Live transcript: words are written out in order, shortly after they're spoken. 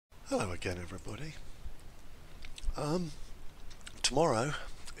Hello again, everybody. Tomorrow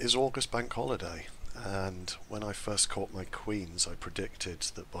is August Bank Holiday, and when I first caught my queens, I predicted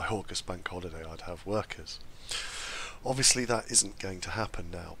that by August Bank Holiday I'd have workers. Obviously, that isn't going to happen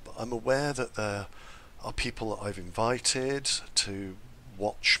now, but I'm aware that there are people that I've invited to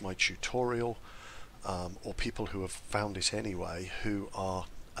watch my tutorial, or people who have found it anyway, who are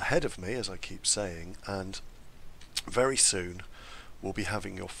ahead of me, as I keep saying, and very soon we'll be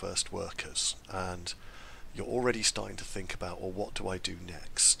having your first workers, and you're already starting to think about, well, what do I do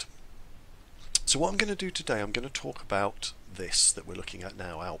next? So what I'm going to do today, I'm going to talk about this that we're looking at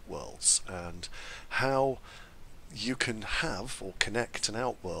now, Outworlds, and how you can have or connect an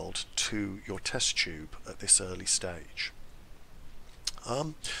outworld to your test tube at this early stage.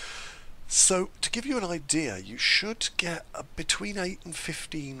 So to give you an idea, you should get between 8 and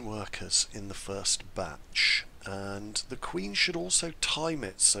 15 workers in the first batch, and the queen should also time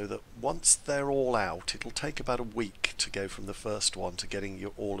it so that once they're all out, it'll take about a week to go from the first one to getting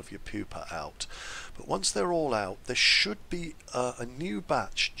all of your pupa out. But once they're all out, there should be a new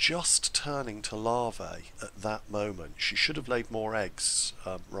batch just turning to larvae at that moment. She should have laid more eggs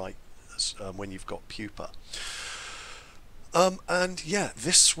when you've got pupa. And yeah,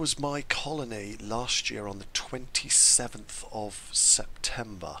 this was my colony last year on the 27th of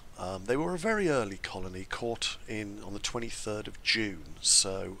September. They were a very early colony, caught on the 23rd of June,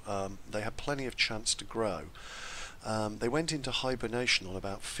 so they had plenty of chance to grow. They went into hibernation on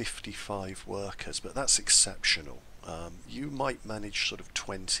about 55 workers, but that's exceptional. You might manage sort of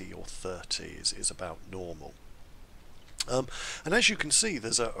 20 or 30 is about normal. And as you can see,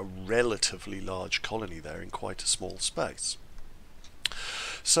 there's a relatively large colony there in quite a small space.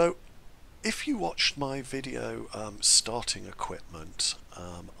 So if you watched my video starting equipment,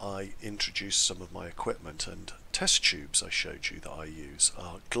 I introduced some of my equipment, and test tubes I showed you that I use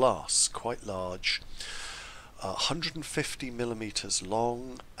are glass, quite large, 150 millimeters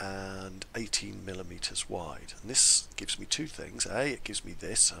long and 18 millimeters wide. And this gives me two things. It gives me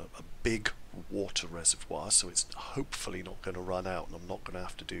this, a big water reservoir, so it's hopefully not going to run out and I'm not going to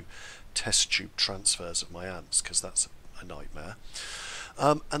have to do test tube transfers of my ants, because that's a nightmare.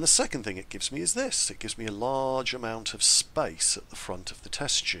 And the second thing it gives me is this. It gives me a large amount of space at the front of the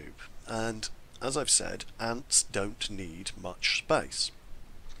test tube. And as I've said, ants don't need much space.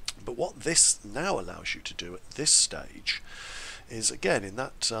 But what this now allows you to do at this stage is, again, in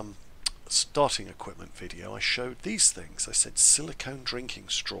that starting equipment video, I showed these things. I said silicone drinking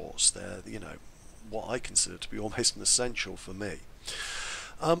straws. They're, what I consider to be almost an essential for me.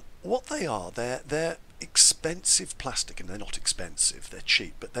 What they are, they're expensive plastic, and they're not expensive, they're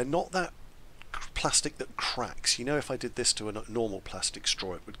cheap, but they're not that plastic that cracks. If I did this to a normal plastic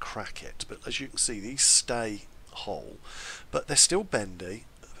straw, it would crack it, but as you can see, these stay whole, but they're still bendy,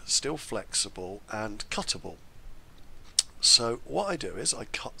 still flexible and cuttable. So what I do is I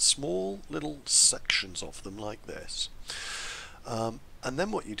cut small little sections of them like this, and then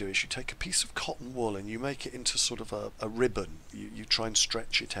what you do is you take a piece of cotton wool and you make it into sort of a ribbon. You try and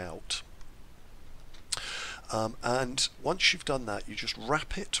stretch it out, and once you've done that, you just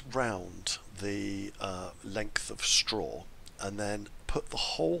wrap it round the length of straw and then put the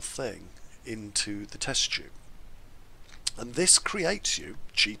whole thing into the test tube. And this creates you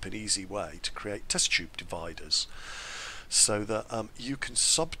a cheap and easy way to create test tube dividers, so that you can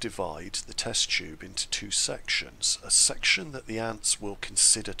subdivide the test tube into two sections. A section that the ants will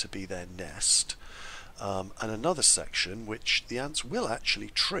consider to be their nest, and another section which the ants will actually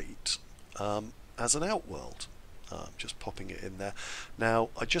treat as an outworld. Just popping it in there. Now,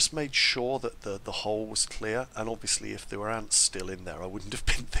 I just made sure that the hole was clear, and obviously if there were ants still in there, I wouldn't have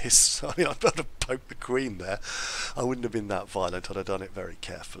been this. I mean, I'd better poke the queen there. I wouldn't have been that violent. I'd have done it very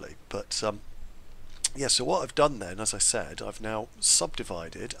carefully. But yeah, so what I've done then, as I said, I've now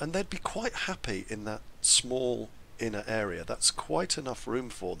subdivided, and they'd be quite happy in that small inner area. That's quite enough room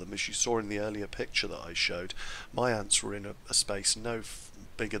for them. As you saw in the earlier picture that I showed, my ants were in a space no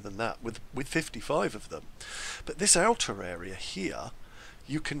bigger than that with 55 of them. But this outer area here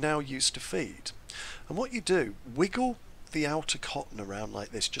you can now use to feed, and what you do, wiggle the outer cotton around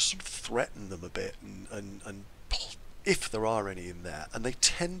like this, just sort of threaten them a bit, and if there are any in there, and they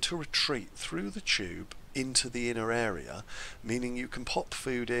tend to retreat through the tube into the inner area, meaning you can pop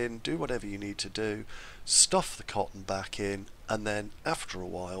food in, do whatever you need to do, stuff the cotton back in, and then after a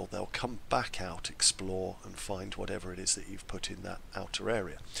while they'll come back out, explore and find whatever it is that you've put in that outer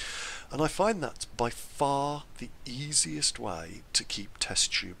area. And I find that's by far the easiest way to keep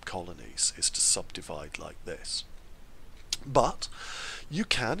test tube colonies, is to subdivide like this. But you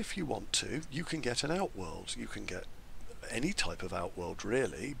can, if you want to, you can get an outworld. You can get any type of outworld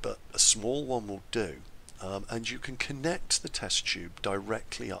really, but a small one will do. And you can connect the test tube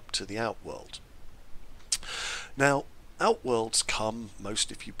directly up to the outworld. Now, outworlds come,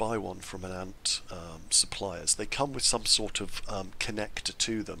 most if you buy one from an ant suppliers, they come with some sort of connector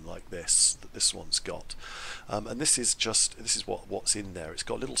to them, like this that this one's got, and this is what's in there. It's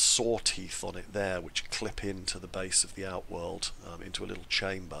got little saw teeth on it there, which clip into the base of the outworld, into a little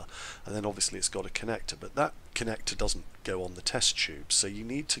chamber, and then obviously it's got a connector, but that connector doesn't go on the test tube, so you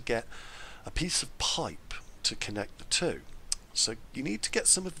need to get a piece of pipe to connect the two. So you need to get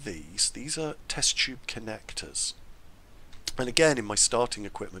some of these. These are test tube connectors. And again, in my starting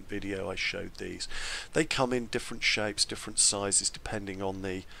equipment video I showed these. They come in different shapes, different sizes, depending on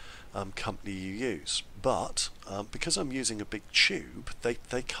the company you use. But because I'm using a big tube,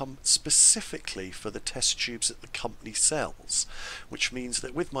 they come specifically for the test tubes that the company sells, which means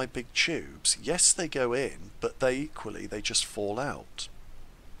that with my big tubes, yes, they go in, but they just fall out.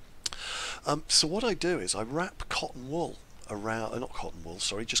 So what I do is I wrap cotton wool around, not cotton wool,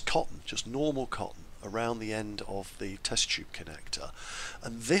 sorry, just normal cotton around the end of the test tube connector,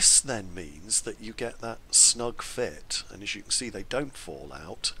 and this then means that you get that snug fit, and as you can see they don't fall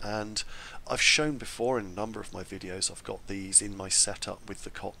out. And I've shown before in a number of my videos, I've got these in my setup with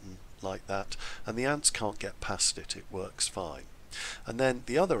the cotton like that, and the ants can't get past it, it works fine. And then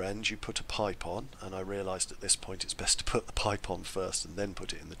the other end you put a pipe on, and I realised at this point it's best to put the pipe on first and then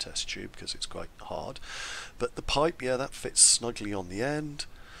put it in the test tube because it's quite hard. But the pipe, yeah, that fits snugly on the end.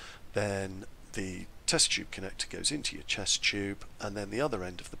 Then the test tube connector goes into your test tube, and then the other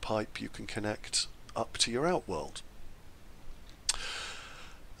end of the pipe you can connect up to your outworld.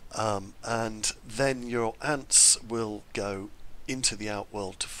 And then your ants will go into the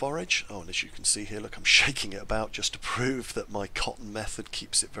outworld to forage. Oh, and as you can see here, look, I'm shaking it about just to prove that my cotton method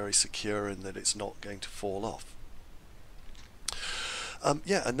keeps it very secure and that it's not going to fall off.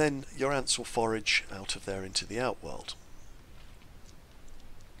 Yeah, and then your ants will forage out of there into the outworld.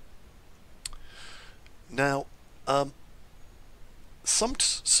 Now,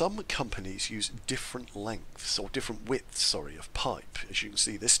 some companies use different lengths or different widths, sorry, of pipe. As you can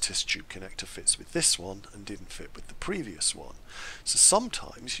see, this test tube connector fits with this one and didn't fit with the previous one. So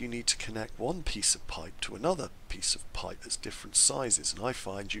sometimes you need to connect one piece of pipe to another piece of pipe that's different sizes, and I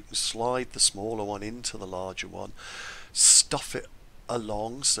find you can slide the smaller one into the larger one, stuff it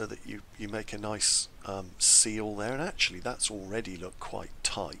along so that you make a nice seal there, and actually that's already looked quite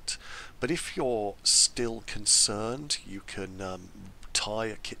tight. But if you're still concerned, you can tie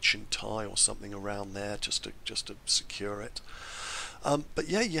a kitchen tie or something around there just to secure it. But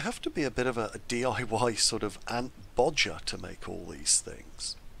yeah, you have to be a bit of a DIY sort of ant bodger to make all these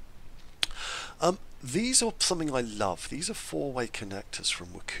things. These are something I love. These are four-way connectors from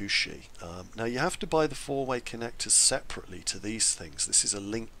Wakushi. Now you have to buy the four-way connectors separately to these things. This is a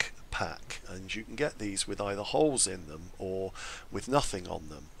link pack, and you can get these with either holes in them or with nothing on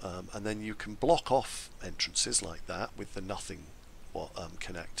them, and then you can block off entrances like that with the nothing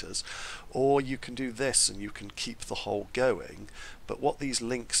connectors, or you can do this and you can keep the hole going. But what these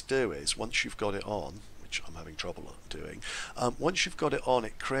links do is, once you've got it on, which I'm having trouble doing, once you've got it on,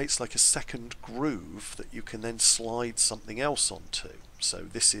 it creates like a second groove that you can then slide something else onto. So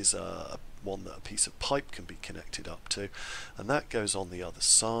this is one that a piece of pipe can be connected up to, and that goes on the other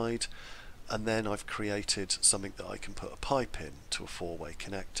side, and then I've created something that I can put a pipe in to a four-way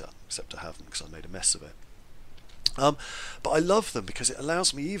connector, except I haven't because I made a mess of it. But I love them because it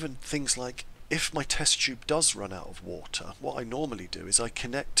allows me even things like, if my test tube does run out of water, what I normally do is I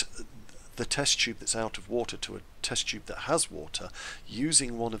connect the test tube that's out of water to a test tube that has water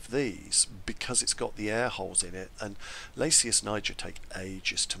using one of these, because it's got the air holes in it, and Lasius niger take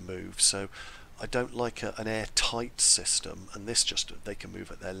ages to move, so I don't like an airtight system, and this they can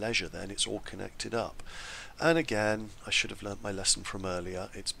move at their leisure then, it's all connected up. And again, I should have learnt my lesson from earlier,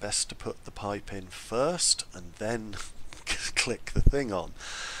 it's best to put the pipe in first and then click the thing on,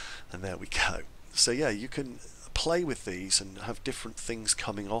 and there we go. So yeah, you can play with these and have different things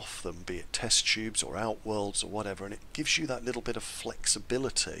coming off them, be it test tubes or outworlds or whatever, and it gives you that little bit of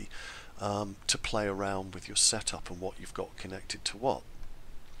flexibility to play around with your setup and what you've got connected to what.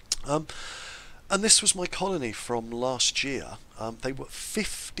 And this was my colony from last year. They were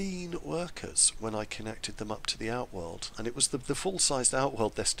 15 workers when I connected them up to the outworld, and it was the full-sized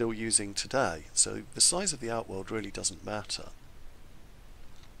outworld they're still using today, so the size of the outworld really doesn't matter.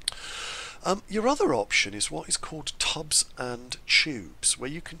 Your other option is what is called tubs and tubes, where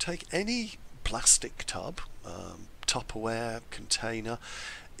you can take any plastic tub, Tupperware, container.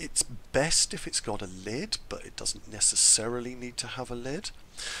 It's best if it's got a lid, but it doesn't necessarily need to have a lid.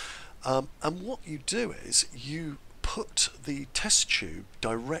 And what you do is you put the test tube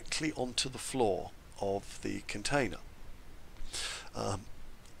directly onto the floor of the container.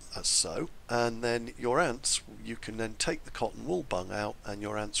 As so, and then your ants, you can then take the cotton wool bung out and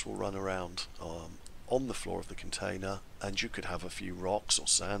your ants will run around on the floor of the container, and you could have a few rocks or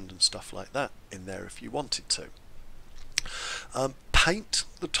sand and stuff like that in there if you wanted to. Paint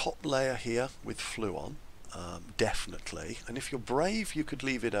the top layer here with Fluon, definitely, and if you're brave you could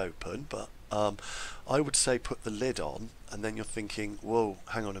leave it open, but I would say put the lid on. And then you're thinking, whoa,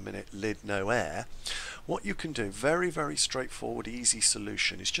 hang on a minute, lid, no air. What you can do, very, very straightforward, easy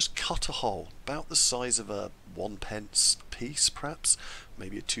solution, is just cut a hole about the size of a 1p piece, perhaps,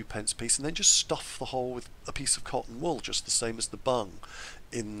 maybe a 2p piece, and then just stuff the hole with a piece of cotton wool, just the same as the bung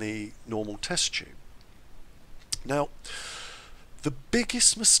in the normal test tube. Now, the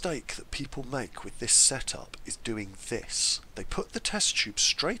biggest mistake that people make with this setup is doing this. They put the test tube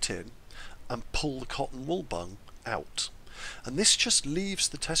straight in and pull the cotton wool bung out. And this just leaves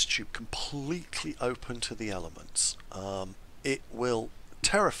the test tube completely open to the elements. It will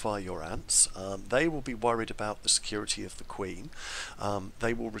terrify your ants. They will be worried about the security of the queen.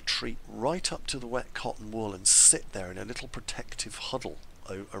 They will retreat right up to the wet cotton wool and sit there in a little protective huddle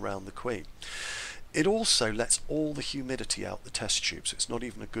around the queen. It also lets all the humidity out the test tube, so it's not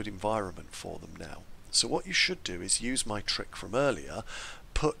even a good environment for them now. So what you should do is use my trick from earlier,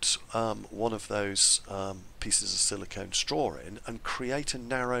 put one of those pieces of silicone straw in and create a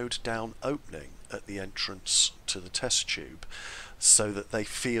narrowed down opening at the entrance to the test tube so that they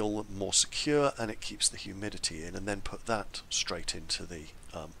feel more secure and it keeps the humidity in, and then put that straight into the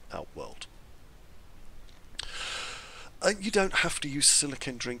Outworld. You don't have to use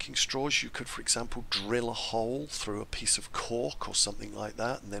silicone drinking straws. You could, for example, drill a hole through a piece of cork or something like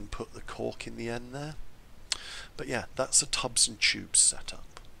that and then put the cork in the end there. But yeah, that's a tubs and tubes setup.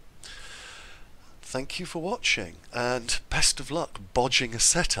 Thank you for watching, and best of luck bodging a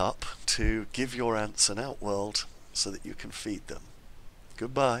setup to give your ants an Outworld so that you can feed them.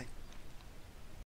 Goodbye.